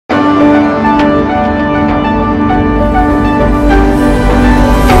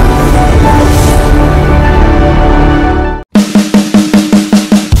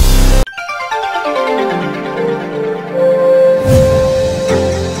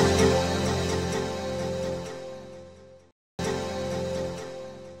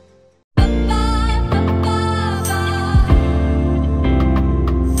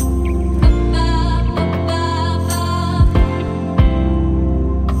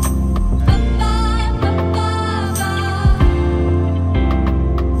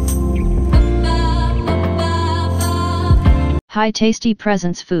Hi Tasty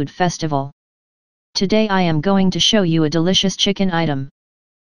Presents Food Festival. Today I am going to show you a delicious chicken item.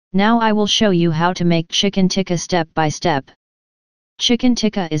 Now I will show you how to make chicken tikka step by step. Chicken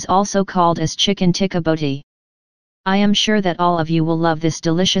tikka is also called as chicken tikka boti. I am sure that all of you will love this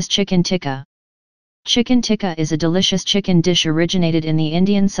delicious chicken tikka. Chicken tikka is a delicious chicken dish originated in the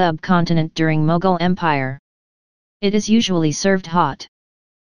Indian subcontinent during Mughal Empire. It is usually served hot.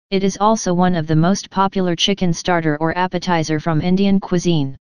 It is also one of the most popular chicken starter or appetizer from Indian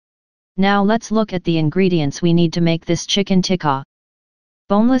cuisine. Now let's look at the ingredients we need to make this chicken tikka.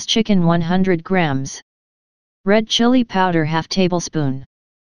 Boneless chicken 100 grams. Red chili powder ½ tablespoon.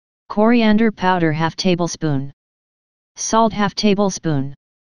 Coriander powder ½ tablespoon. Salt ½ tablespoon.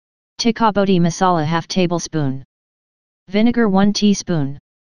 Tikka Boti masala ½ tablespoon. Vinegar 1 teaspoon.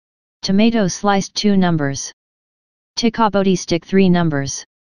 Tomato sliced 2 numbers. Tikka Boti stick 3 numbers.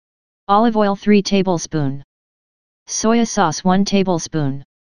 Olive oil 3 tablespoon. Soya sauce 1 tablespoon.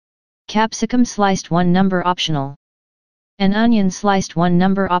 Capsicum sliced 1 number optional. An onion sliced 1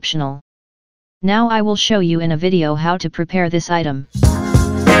 number optional. Now I will show you in a video how to prepare this item.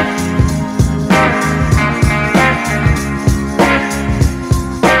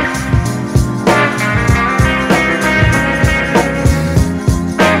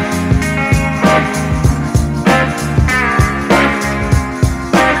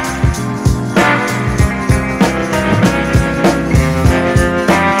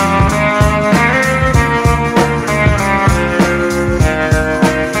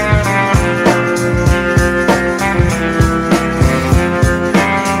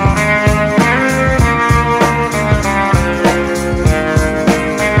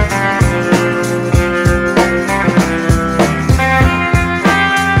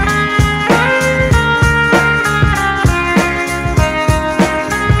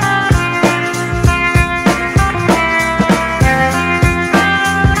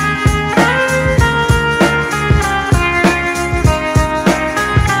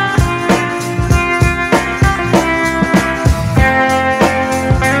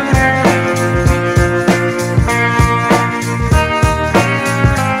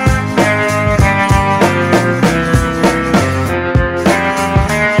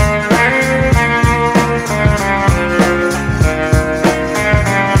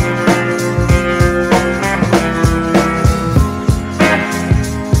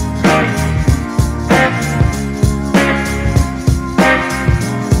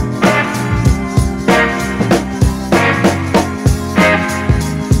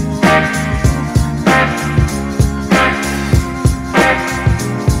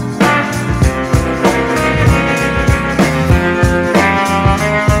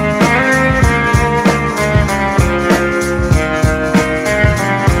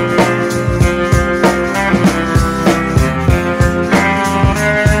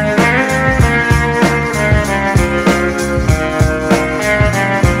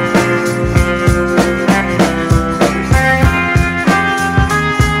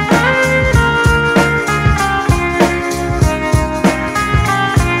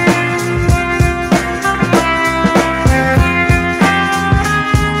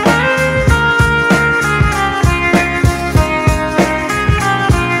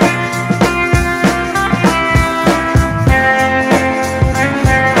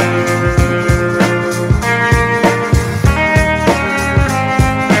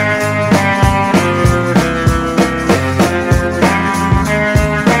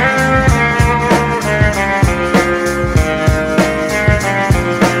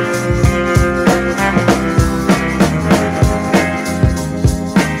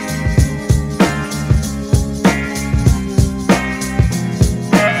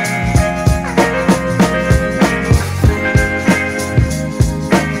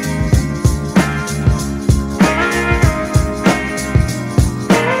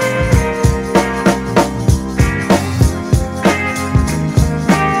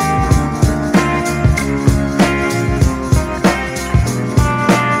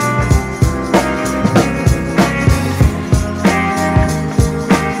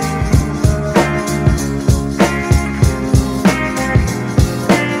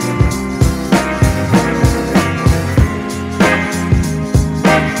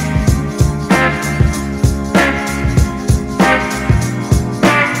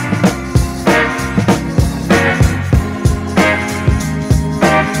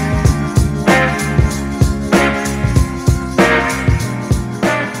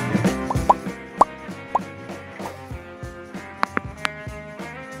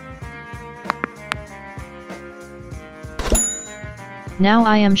 Now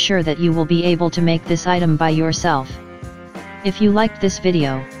I am sure that you will be able to make this item by yourself. If you liked this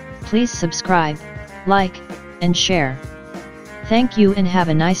video, please subscribe, like, and share. Thank you and have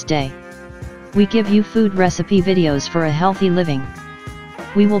a nice day. We give you food recipe videos for a healthy living.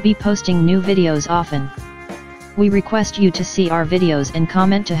 We will be posting new videos often. We request you to see our videos and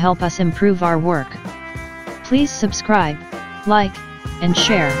comment to help us improve our work. Please subscribe, like, and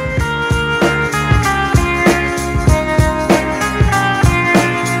share.